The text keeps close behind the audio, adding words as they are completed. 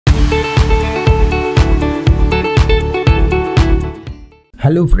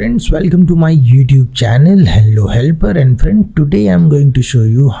Hello friends, welcome to my YouTube channel Hello Helper. And friend, today I'm going to show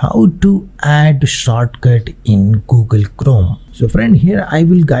you how to add shortcut in Google Chrome. So friend, here I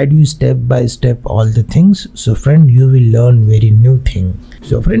will guide you step by step all the things. So friend, you will learn very new thing.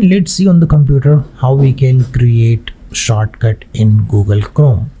 So friend, let's see on the computer how we can create shortcut in Google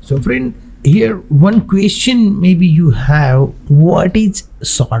Chrome. So friend, here one question maybe you have, what is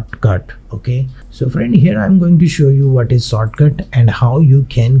shortcut? Okay, so friend, here I'm going to show you what is shortcut and how you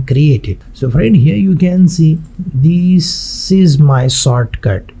can create it. So friend, here you can see this is my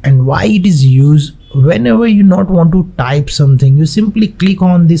shortcut and why it is used. Whenever you not want to type something, you simply click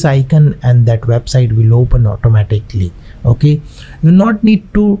on this icon and that website will open automatically. Okay, you not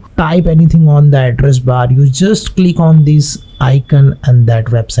need to type anything on the address bar, you just click on this icon and that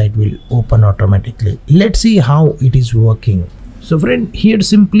website will open automatically. Let's see how it is working. So friend, here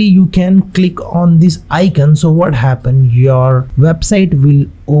simply you can click on this icon. So what happen, your website will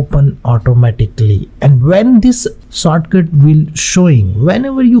open automatically, and when this shortcut will showing,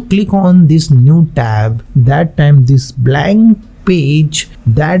 whenever you click on this new tab, that time this blank page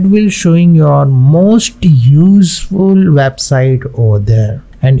that will showing your most useful website over there.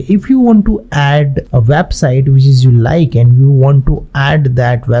 And if you want to add a website which is you like and you want to add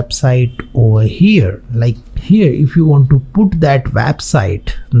that website over here, like here, if you want to put that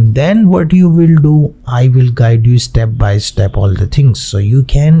website, then what you will do, I will guide you step by step all the things so you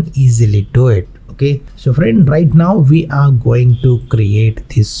can easily do it. Okay, so friend, right now we are going to create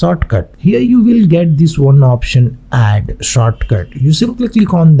this shortcut. Here you will get this one option, add shortcut. You simply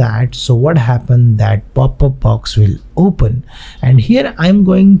click on that. So what happened, that pop-up box will open, and here I'm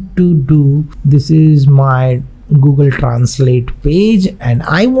going to do, this is my Google Translate page and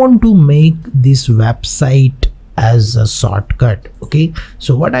I want to make this website as a shortcut. Okay,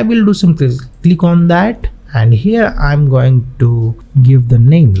 so what I will do, simply click on that, and here I'm going to give the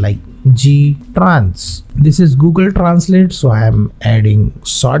name like Gtrans. This is Google Translate, so I am adding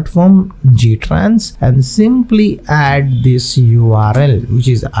short form Gtrans and simply add this URL which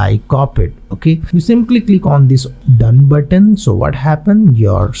is I copied. Okay, you simply click on this done button. So what happened,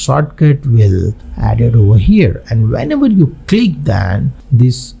 your shortcut will added over here, and whenever you click that,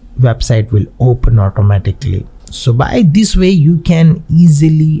 this website will open automatically. So by this way you can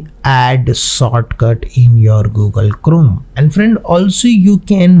easily add shortcut in your Google Chrome. And friend, also you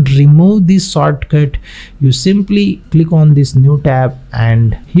can remove this shortcut. You simply click on this new tab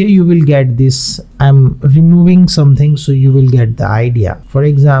and here you will get this, I'm removing something, so you will get the idea. For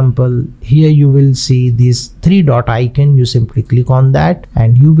example, here you will see this 3-dot icon, you simply click on that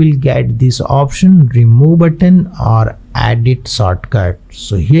and you will get this option, remove button or edit shortcut.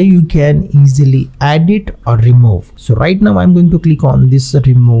 So here you can easily add it or remove. So right now I'm going to click on this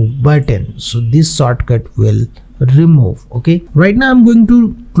remove button, so this shortcut will remove. Okay, right now I'm going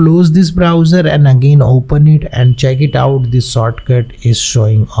to close this browser and again open it and check it out, this shortcut is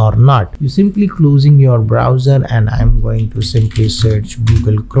showing or not. You simply closing your browser and I'm going to simply search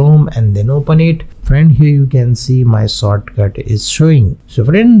Google Chrome and then open it. Friend, here you can see my shortcut is showing. So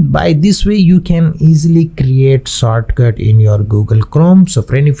friend, by this way you can easily create shortcut in your Google Chrome. So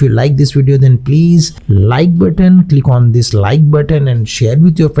friend, if you like this video, then please like button, click on this like button and share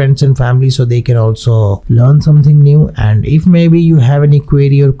with your friends and family so they can also learn something new. And if maybe you have any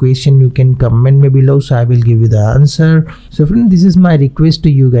query or question, you can comment me below, so I will give you the answer. So friend, this is my request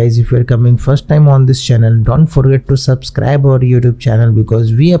to you guys, if you are coming first time on this channel, don't forget to subscribe our YouTube channel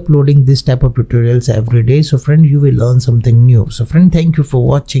because we uploading this type of tutorials every day. So friend, you will learn something new. So friend, thank you for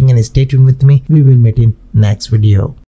watching and stay tuned with me. We will meet in next video.